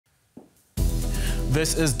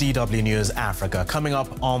This is DW News Africa. Coming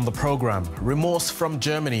up on the program, remorse from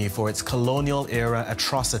Germany for its colonial-era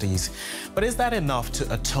atrocities. But is that enough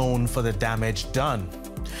to atone for the damage done?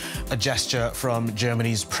 A gesture from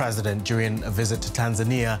Germany's president during a visit to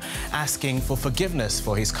Tanzania, asking for forgiveness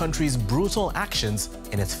for his country's brutal actions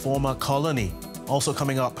in its former colony. Also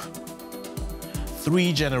coming up,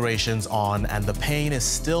 3 generations on, and the pain is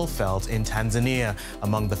still felt in Tanzania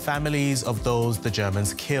among the families of those the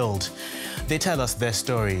Germans killed. They tell us their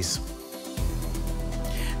stories.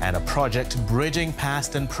 And a project bridging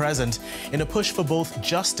past and present in a push for both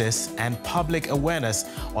justice and public awareness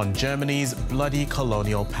on Germany's bloody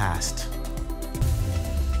colonial past.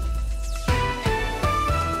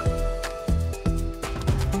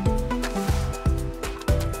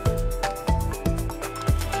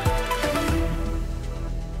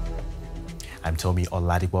 I'm Tomi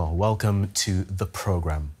Oladipo. Welcome to the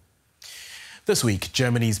program. This week,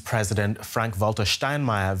 Germany's President Frank-Walter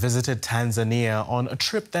Steinmeier visited Tanzania on a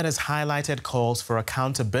trip that has highlighted calls for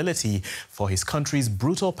accountability for his country's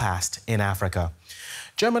brutal past in Africa.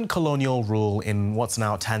 German colonial rule in what's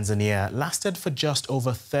now Tanzania lasted for just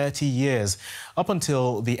over 30 years, up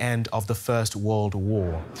until the end of the First World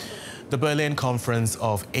War. The Berlin Conference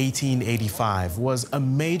of 1885 was a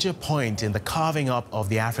major point in the carving up of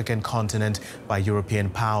the African continent by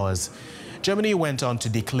European powers. Germany went on to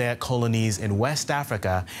declare colonies in West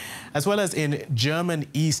Africa, as well as in German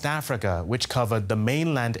East Africa, which covered the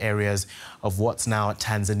mainland areas of what's now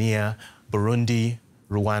Tanzania, Burundi,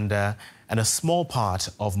 Rwanda, and a small part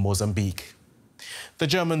of Mozambique. The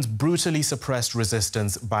Germans brutally suppressed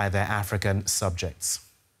resistance by their African subjects.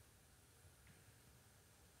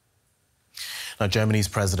 Now, Germany's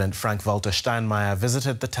President Frank-Walter Steinmeier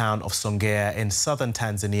visited the town of Songea in southern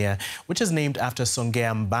Tanzania, which is named after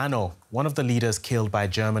Songea Mbano, one of the leaders killed by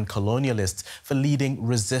German colonialists for leading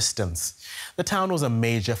resistance. The town was a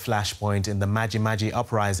major flashpoint in the Maji-Maji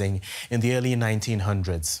uprising in the early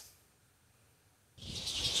 1900s.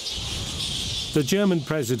 The German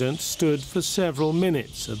president stood for several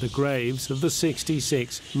minutes at the graves of the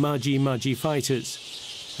 66 Maji-Maji fighters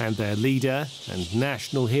and their leader and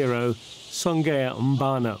national hero, Songea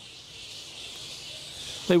Mbano.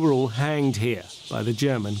 They were all hanged here by the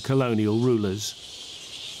German colonial rulers.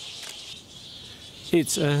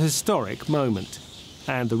 It's a historic moment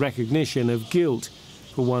and the recognition of guilt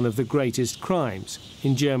for one of the greatest crimes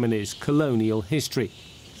in Germany's colonial history.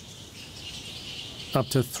 Up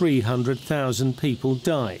to 300,000 people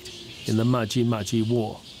died in the Maji-Maji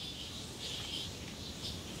War.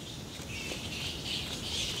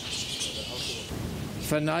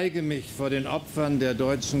 I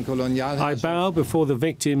bow before the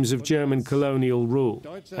victims of German colonial rule,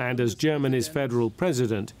 and as Germany's federal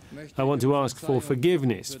president, I want to ask for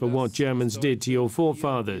forgiveness for what Germans did to your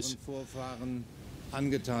forefathers.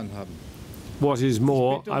 What is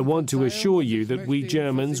more, I want to assure you that we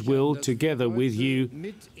Germans will, together with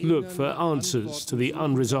you, look for answers to the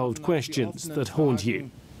unresolved questions that haunt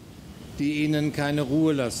you.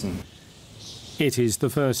 It is the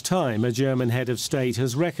first time a German head of state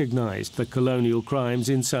has recognized the colonial crimes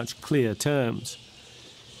in such clear terms.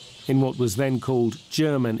 In what was then called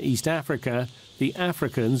German East Africa, the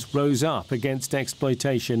Africans rose up against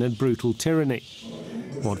exploitation and brutal tyranny.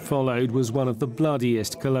 What followed was one of the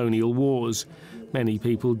bloodiest colonial wars. Many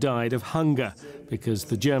people died of hunger because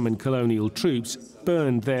the German colonial troops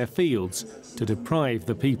burned their fields to deprive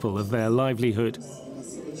the people of their livelihood.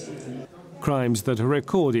 Crimes that are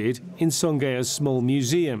recorded in Songea's small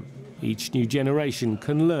museum. Each new generation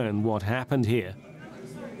can learn what happened here.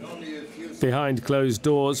 Behind closed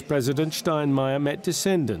doors, President Steinmeier met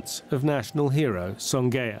descendants of national hero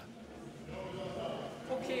Songea.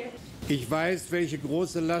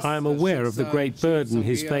 I am aware of the great burden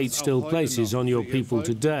his fate still places on your people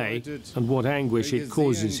today and what anguish it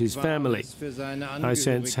causes his family. I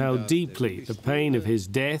sense how deeply the pain of his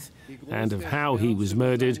death and of how he was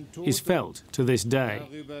murdered is felt to this day.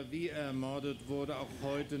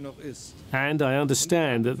 And I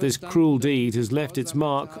understand that this cruel deed has left its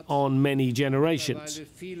mark on many generations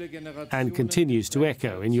and continues to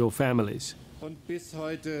echo in your families.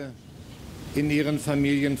 The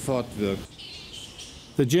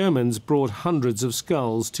Germans brought hundreds of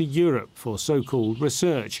skulls to Europe for so-called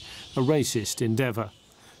research, a racist endeavour.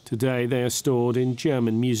 Today they are stored in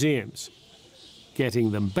German museums.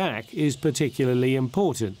 Getting them back is particularly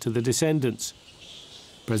important to the descendants.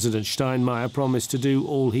 President Steinmeier promised to do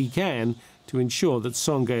all he can to ensure that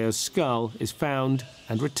Songea's skull is found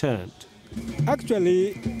and returned.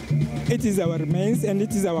 Actually, it is our remains and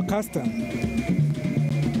it is our custom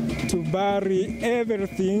to bury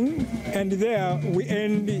everything and there we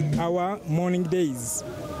end our mourning days.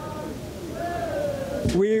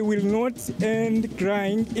 We will not end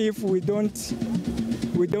crying if we don't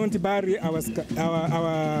bury our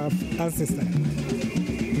ancestor.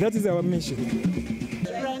 That is our mission.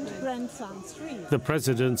 The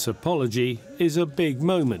president's apology is a big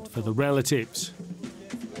moment for the relatives.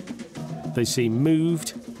 They seem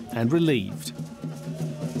moved and relieved.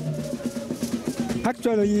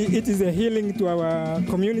 Actually, it is a healing to our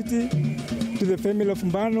community, to the family of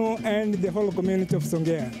Mbano and the whole community of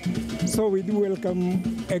Songea. So we do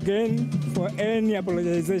welcome again for any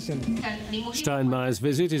apologization. Steinmeier's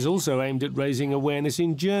visit is also aimed at raising awareness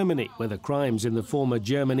in Germany, where the crimes in the former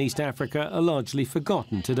German East Africa are largely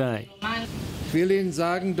forgotten today.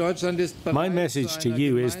 My message to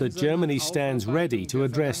you is that Germany stands ready to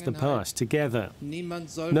address the past together.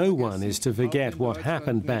 No one is to forget what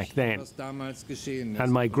happened back then.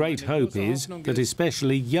 And my great hope is that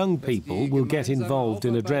especially young people will get involved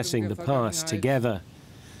in addressing the past together.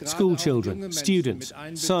 School children, students,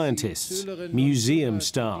 scientists, museum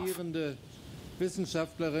staff.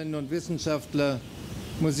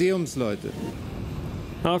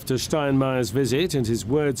 After Steinmeier's visit and his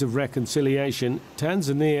words of reconciliation,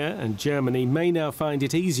 Tanzania and Germany may now find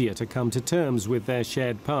it easier to come to terms with their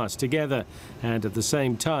shared past together and at the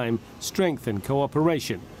same time strengthen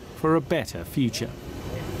cooperation for a better future.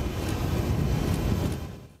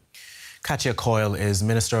 Katja Coyle is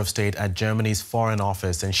Minister of State at Germany's Foreign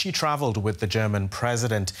Office, and she travelled with the German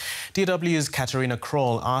president. DW's Katharina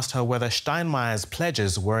Kroll asked her whether Steinmeier's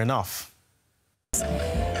pledges were enough.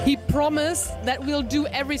 He promised that we'll do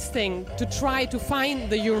everything to try to find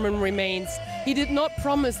the human remains. He did not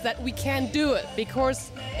promise that we can do it,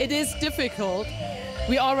 because it is difficult.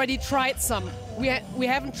 We already tried some. We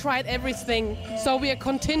haven't tried everything, so we are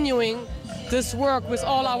continuing this work with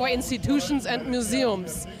all our institutions and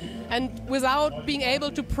museums. And without being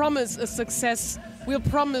able to promise a success, we'll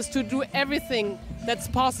promise to do everything that's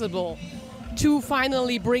possible to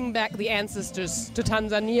finally bring back the ancestors to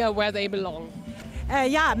Tanzania, where they belong.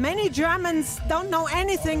 Many Germans don't know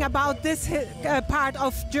anything about this part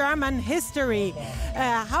of German history.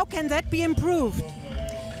 How can that be improved?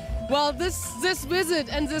 Well, this visit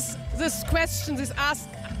and this question,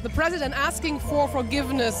 the president asking for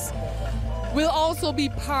forgiveness, will also be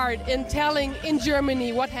part in telling in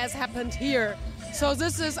Germany what has happened here. So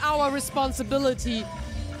this is our responsibility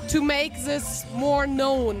to make this more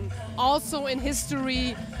known, also in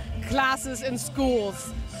history classes in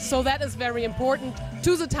schools. So that is very important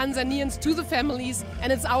to the Tanzanians, to the families,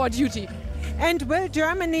 and it's our duty. And will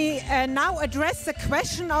Germany now address the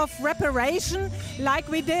question of reparation like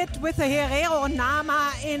we did with the Herero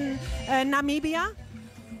Nama in Namibia?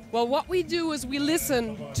 Well, what we do is we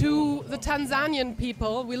listen to the Tanzanian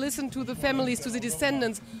people, we listen to the families, to the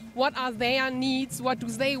descendants. What are their needs? What do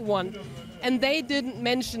they want? And they didn't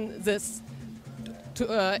mention this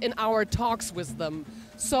in our talks with them.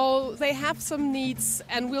 So they have some needs,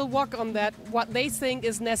 and we'll work on that, what they think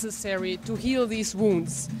is necessary to heal these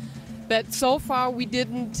wounds. But so far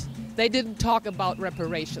they didn't talk about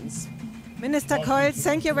reparations. Minister Coyle,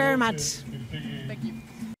 thank you very much. Thank you.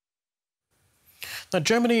 Now,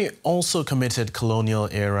 Germany also committed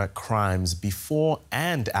colonial-era crimes before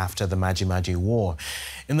and after the Maji-Maji War.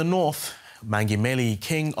 In the north, Mangi Meli,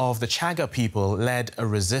 king of the Chaga people, led a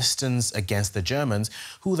resistance against the Germans,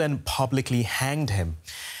 who then publicly hanged him.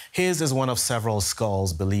 His is one of several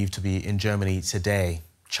skulls believed to be in Germany today.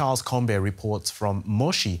 Charles Kombe reports from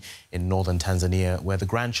Moshi in northern Tanzania, where the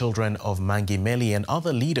grandchildren of Mangi Meli and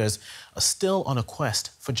other leaders are still on a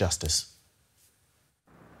quest for justice.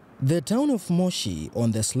 The town of Moshi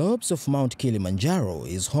on the slopes of Mount Kilimanjaro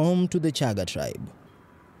is home to the Chaga tribe.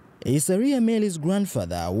 Isaria Meli's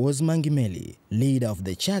grandfather was Mangi Meli, leader of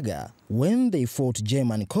the Chaga, when they fought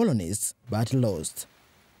German colonists but lost.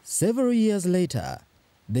 Several years later,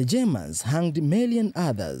 the Germans hanged Meli and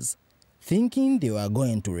others, thinking they were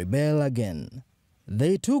going to rebel again.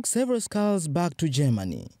 They took several skulls back to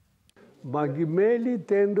Germany. What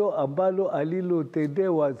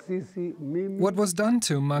was done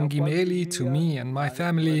to Mangi Meli, to me and my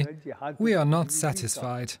family, we are not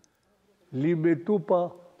satisfied. It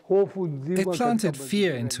planted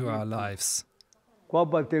fear into our lives.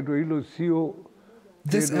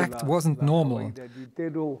 This act wasn't normal.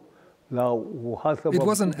 It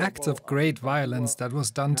was an act of great violence that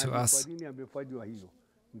was done to us.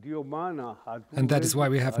 And that is why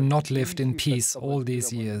we have not lived in peace all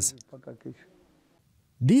these years.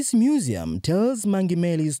 This museum tells Mangi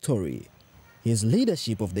Meli's story, his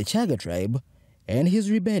leadership of the Chaga tribe, and his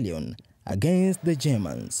rebellion against the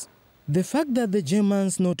Germans. The fact that the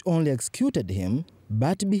Germans not only executed him,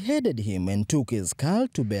 but beheaded him and took his skull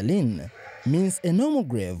to Berlin, means a normal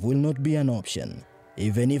grave will not be an option,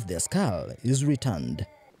 even if the skull is returned.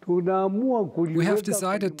 We have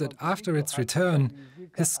decided that after its return,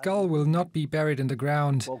 his skull will not be buried in the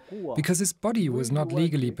ground, because his body was not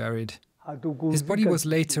legally buried. His body was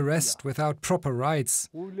laid to rest without proper rites,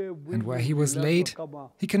 and where he was laid,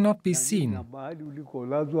 he cannot be seen.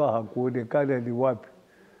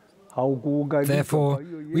 Therefore,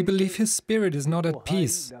 we believe his spirit is not at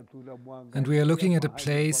peace, and we are looking at a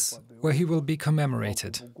place where he will be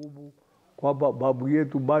commemorated.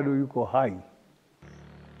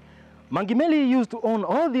 Mangimeli used to own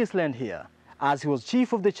all this land here, as he was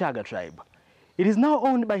chief of the Chaga tribe. It is now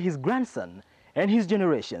owned by his grandson and his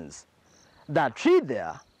generations. That tree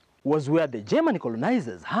there was where the German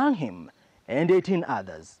colonizers hung him and 18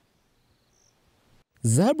 others.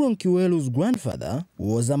 Zabron Kiwelu's grandfather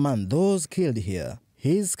was among those killed here.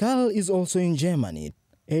 His skull is also in Germany.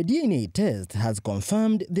 A DNA test has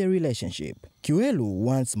confirmed their relationship. Kiwelu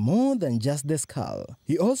wants more than just the skull.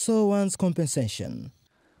 He also wants compensation.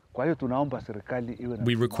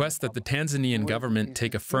 We request that the Tanzanian government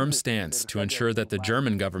take a firm stance to ensure that the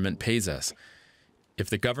German government pays us. If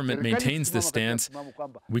the government maintains this stance,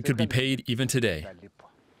 we could be paid even today.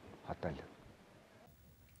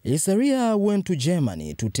 Isaria went to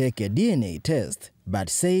Germany to take a DNA test, but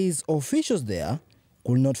says officials there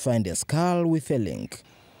could not find a skull with a link.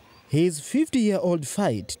 His 50-year-old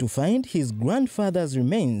fight to find his grandfather's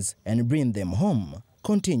remains and bring them home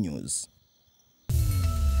continues.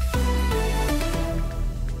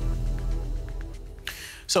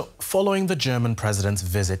 So, following the German president's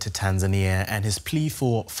visit to Tanzania and his plea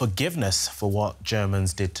for forgiveness for what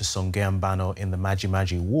Germans did to Songea Mbano in the Maji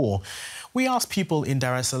Maji War, we asked people in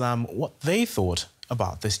Dar es Salaam what they thought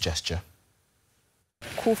about this gesture.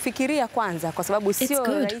 It's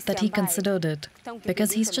good that he considered it,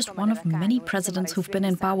 because he's just one of many presidents who've been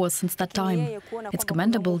in power since that time. It's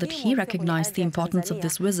commendable that he recognized the importance of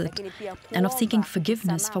this visit and of seeking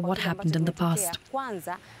forgiveness for what happened in the past.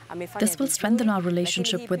 This will strengthen our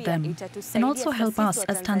relationship with them and also help us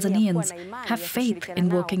as Tanzanians have faith in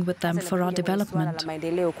working with them for our development. It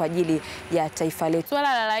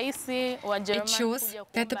shows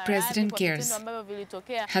that the president cares,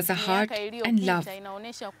 has a heart and love,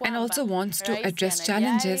 and also wants to address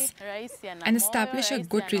challenges and establish a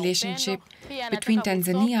good relationship between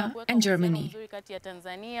Tanzania and Germany.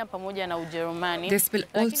 This will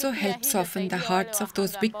also help soften the hearts of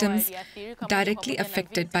those victims directly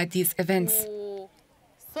affected by these events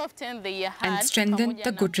and strengthen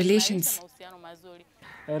the good relations.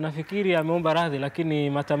 I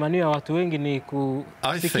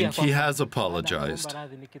think he has apologized,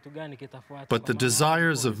 but the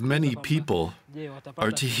desires of many people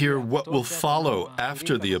are to hear what will follow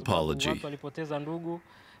after the apology,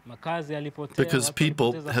 because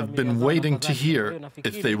people have been waiting to hear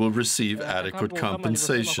if they will receive adequate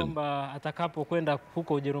compensation.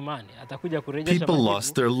 People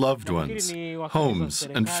lost their loved ones, homes,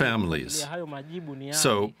 and families.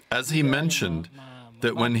 So, as he mentioned,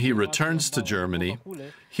 that when he returns to Germany,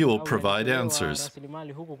 he will provide answers. I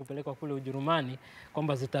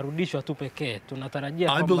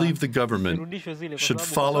believe the government should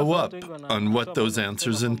follow up on what those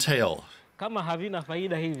answers entail.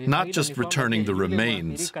 Not just returning the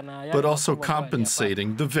remains, but also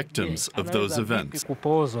compensating the victims of those events.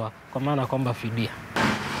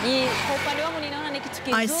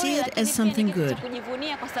 I see it as something good,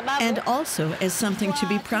 and also as something to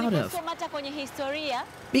be proud of.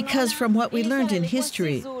 Because from what we learned in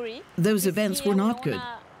history, those events were not good.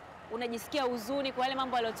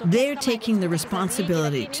 Their taking the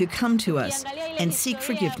responsibility to come to us and seek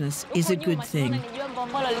forgiveness is a good thing.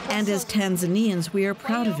 And as Tanzanians, we are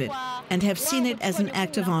proud of it and have seen it as an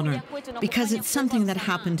act of honor, because it's something that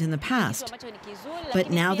happened in the past. But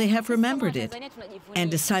now they have remembered it and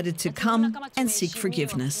decided to come and seek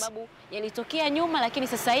forgiveness.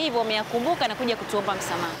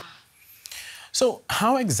 So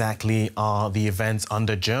how exactly are the events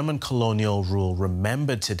under German colonial rule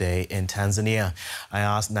remembered today in Tanzania? I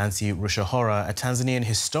asked Nancy Rushahora, a Tanzanian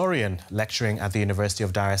historian lecturing at the University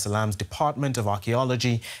of Dar es Salaam's Department of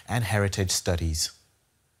Archaeology and Heritage Studies.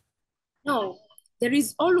 No, there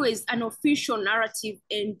is always an official narrative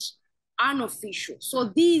and unofficial. So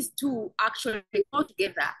these two actually go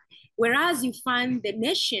together. Whereas you find the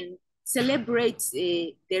nation celebrates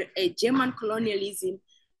German colonialism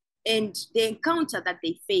and the encounter that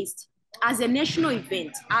they faced as a national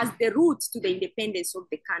event, as the route to the independence of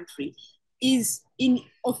the country, is in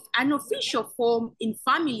an official form in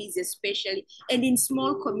families especially, and in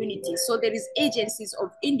small communities. So there is agencies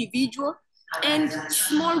of individual and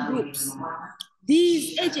small groups.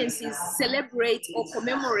 These agencies celebrate or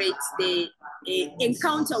commemorate the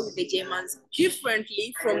encounter with the Germans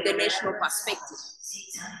differently from the national perspective.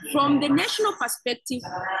 From the national perspective,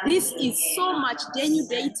 this is so much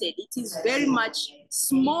denuded. It is very much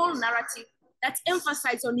small narrative that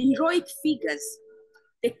emphasizes on heroic figures,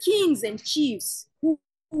 the kings and chiefs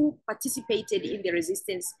who participated in the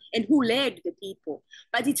resistance and who led the people.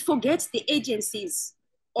 But it forgets the agencies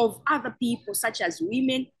of other people, such as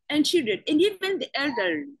women and children, and even the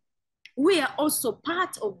elderly, who are also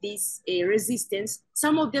part of this resistance,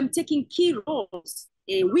 some of them taking key roles,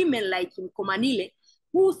 women like in Colonial,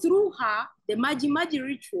 who through her, the Maji Maji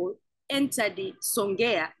ritual entered the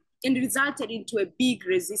Songea and resulted into a big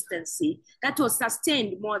resistance that was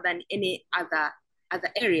sustained more than any other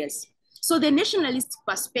areas. So the nationalist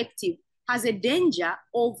perspective has a danger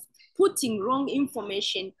of putting wrong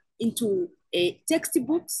information into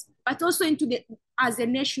textbooks, but also into as a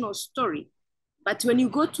national story. But when you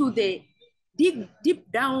go to the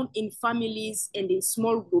deep down in families and in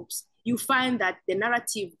small groups, you find that the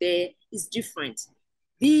narrative there is different.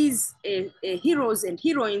 These heroes and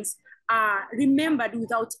heroines are remembered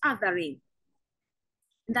without othering.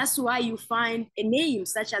 That's why you find a name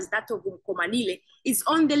such as that of Colonial is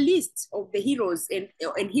on the list of the heroes and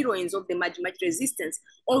heroines of the Maji Maji resistance,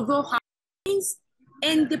 although her names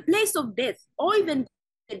and the place of death, or even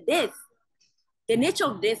the death, the nature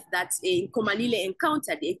of death that Colonial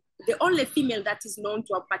encountered, the only female that is known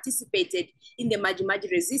to have participated in the Maji Maji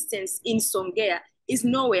resistance in Songea is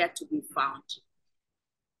nowhere to be found.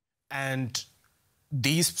 And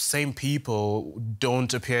these same people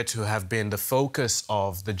don't appear to have been the focus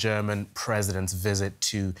of the German president's visit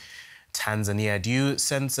to Tanzania. Do you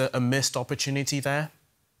sense a missed opportunity there?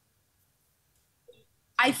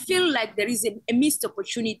 I feel like there is a missed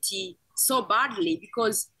opportunity so badly,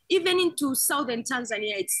 because even into southern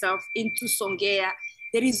Tanzania itself, into Songea,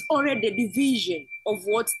 there is already a division of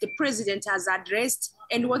what the president has addressed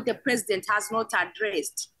and what the president has not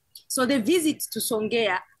addressed. So the visit to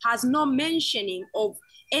Songea has no mentioning of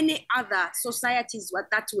any other societies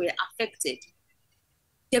that were affected.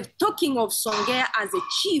 They're talking of Songea as a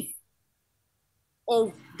chief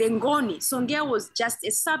of the Ngoni. Songea was just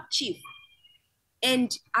a sub-chief.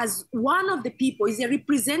 And as one of the people, is a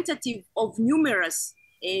representative of numerous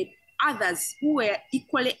others who were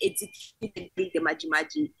equally executed in the Maji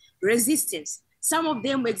Maji resistance. Some of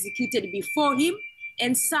them were executed before him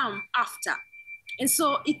and some after. And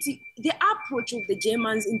so the approach of the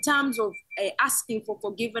Germans in terms of asking for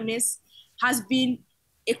forgiveness has been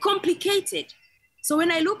complicated. So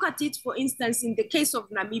when I look at it, for instance, in the case of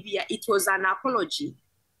Namibia, it was an apology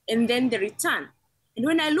and then the return. And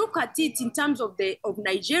when I look at it in terms of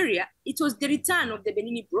Nigeria, it was the return of the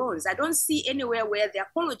Benini bronze. I don't see anywhere where the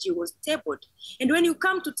apology was tabled. And when you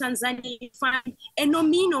come to Tanzania, you find a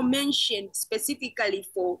nomino mentioned specifically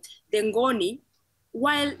for the Ngoni,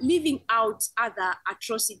 while leaving out other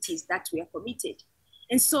atrocities that were committed.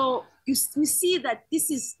 And so we see that this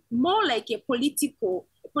is more like a political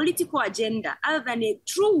agenda, other than a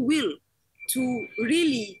true will to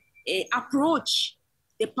really approach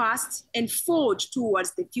the past and forge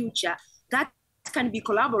towards the future that can be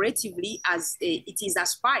collaboratively as it is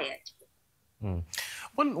aspired. Mm.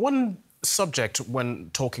 One subject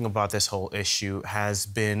when talking about this whole issue has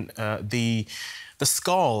been the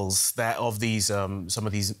skulls of these some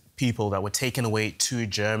of these people that were taken away to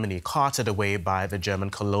Germany, carted away by the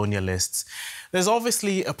German colonialists. There's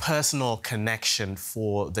obviously a personal connection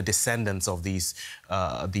for the descendants of these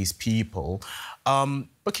people.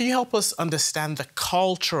 But can you help us understand the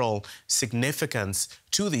cultural significance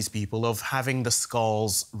to these people of having the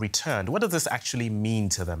skulls returned? What does this actually mean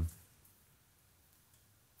to them?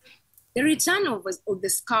 The return of the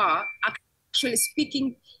skull, actually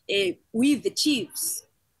speaking with the chiefs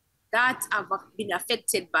that have been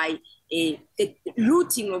affected by the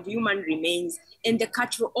looting of human remains and the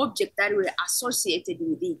cultural objects that were associated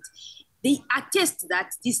with it, they attest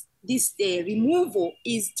that this removal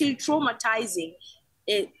is still traumatizing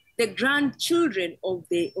the grandchildren of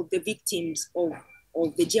the victims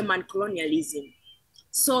of the German colonialism.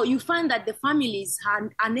 So you find that the families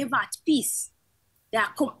are never at peace. There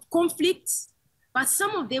are conflicts, but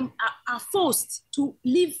some of them are forced to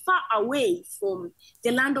live far away from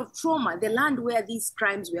the land of trauma, the land where these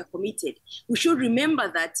crimes were committed. We should remember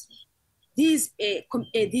that these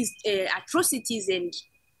atrocities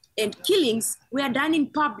and killings were done in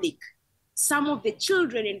public. Some of the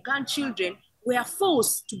children and grandchildren were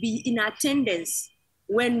forced to be in attendance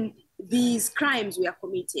when these crimes were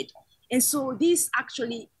committed. And so this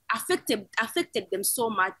actually affected them so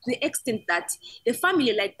much to the extent that the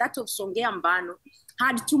family like that of Songea Mbano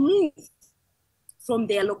had to move from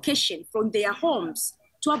their location, from their homes,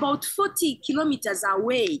 to about 40 kilometers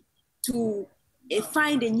away to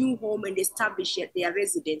find a new home and establish their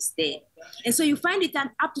residence there. And so you find it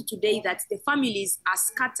up to today that the families are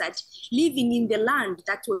scattered, living in the land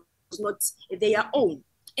that was not their own.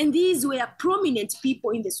 And these were prominent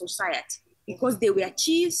people in the society because they were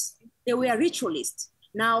chiefs, they were ritualists.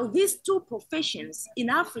 Now, these two professions in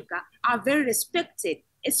Africa are very respected,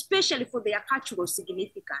 especially for their cultural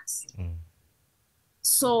significance.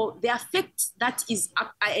 So the effect that is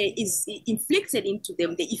inflicted into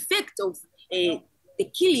them, the effect of the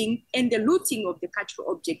killing and the looting of the cultural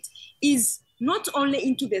object is not only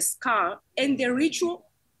into the skull and the ritual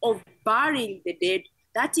of burying the dead.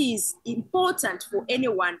 That is important for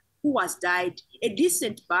anyone who has died. A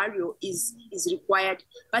decent burial is required,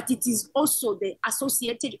 but it is also the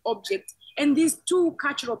associated object. And these two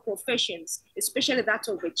cultural professions, especially that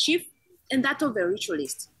of a chief and that of a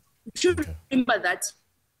ritualist, you should remember that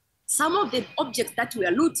some of the objects that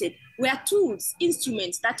were looted were tools,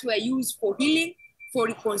 instruments that were used for healing, for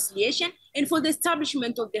reconciliation, and for the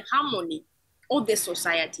establishment of the harmony of the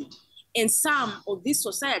society. And some of this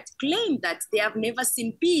society claim that they have never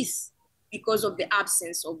seen peace because of the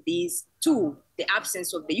absence of these two, the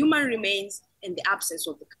absence of the human remains and the absence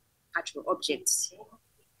of the cultural objects.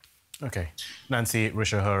 Okay. Nancy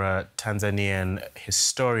Rushahura, Tanzanian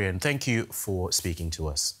historian, thank you for speaking to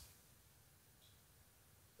us.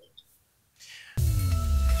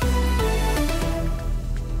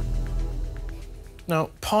 Now,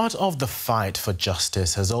 part of the fight for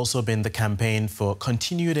justice has also been the campaign for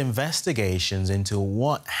continued investigations into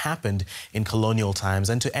what happened in colonial times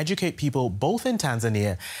and to educate people both in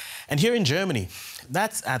Tanzania and here in Germany.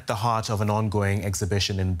 That's at the heart of an ongoing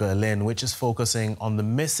exhibition in Berlin, which is focusing on the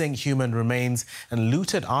missing human remains and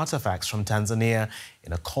looted artifacts from Tanzania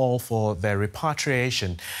in a call for their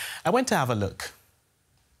repatriation. I went to have a look.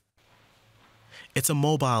 It's a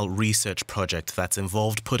mobile research project that's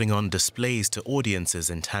involved putting on displays to audiences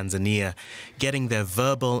in Tanzania, getting their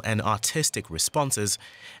verbal and artistic responses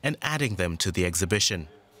and adding them to the exhibition.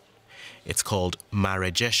 It's called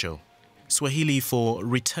Marejesho, Swahili for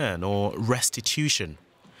return or restitution.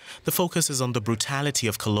 The focus is on the brutality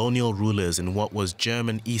of colonial rulers in what was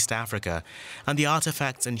German East Africa and the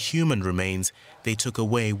artifacts and human remains they took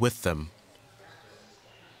away with them.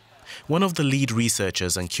 One of the lead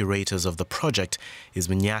researchers and curators of the project is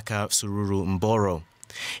Mnyaka Sururu Mboro.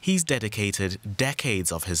 He's dedicated decades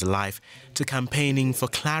of his life to campaigning for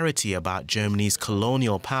clarity about Germany's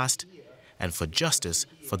colonial past and for justice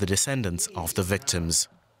for the descendants of the victims.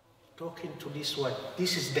 Talking to this one,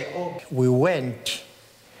 this is the org. We went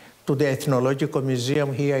to the Ethnological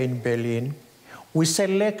Museum here in Berlin. We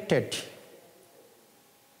selected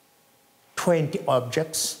 20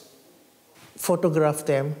 objects, photographed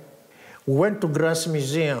them. We went to Grass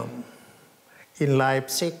Museum in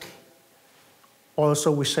Leipzig.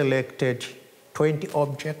 Also, we selected 20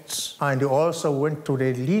 objects. And we also went to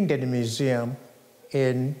the Linden Museum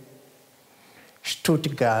in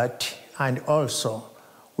Stuttgart. And also,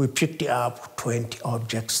 we picked up 20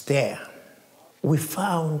 objects there. We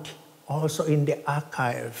found also in the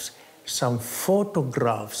archives some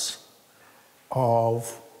photographs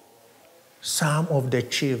of some of the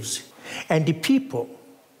chiefs and the people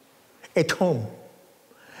at home.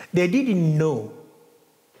 They didn't know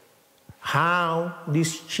how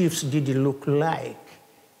these chiefs did look like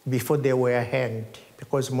before they were hanged,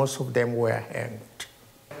 because most of them were hanged.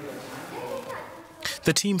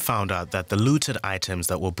 The team found out that the looted items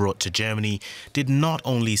that were brought to Germany did not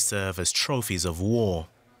only serve as trophies of war.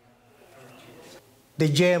 The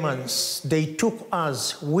Germans, they took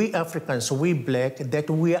us, we Africans, we black, that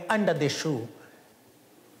we are under the shoe.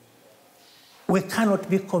 We cannot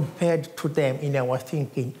be compared to them in our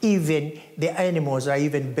thinking. Even the animals are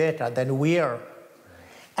even better than we are.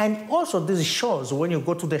 And also this shows when you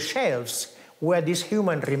go to the shelves where these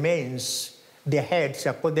human remains, the heads,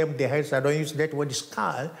 I call them the heads, I don't use that word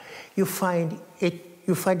skull, you find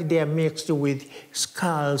they are mixed with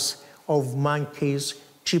skulls of monkeys,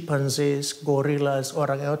 chimpanzees, gorillas,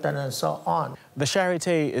 orangutan, and so on. The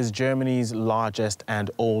Charité is Germany's largest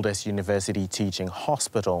and oldest university teaching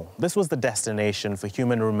hospital. This was the destination for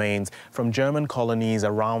human remains from German colonies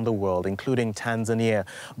around the world, including Tanzania,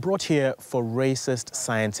 brought here for racist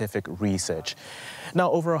scientific research.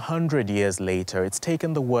 Now, over 100 years later, it's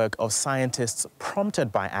taken the work of scientists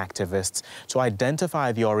prompted by activists to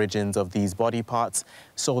identify the origins of these body parts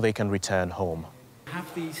so they can return home.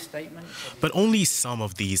 have these statements. But only some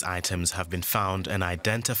of these items have been found and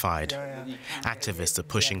identified. Activists are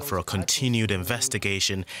pushing for a continued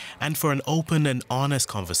investigation and for an open and honest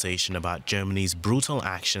conversation about Germany's brutal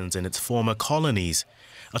actions in its former colonies,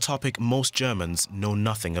 a topic most Germans know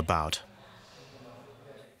nothing about.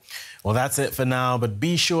 Well, that's it for now, but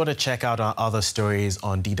be sure to check out our other stories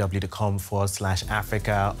on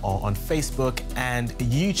dw.com/Africa or on Facebook and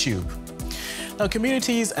YouTube. Now,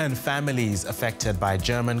 communities and families affected by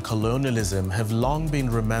German colonialism have long been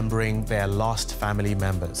remembering their lost family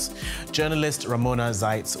members. Journalist Ramona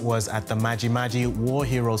Zeitz was at the Maji Maji War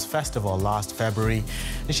Heroes Festival last February,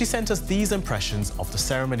 and she sent us these impressions of the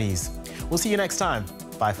ceremonies. We'll see you next time.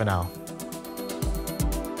 Bye for now.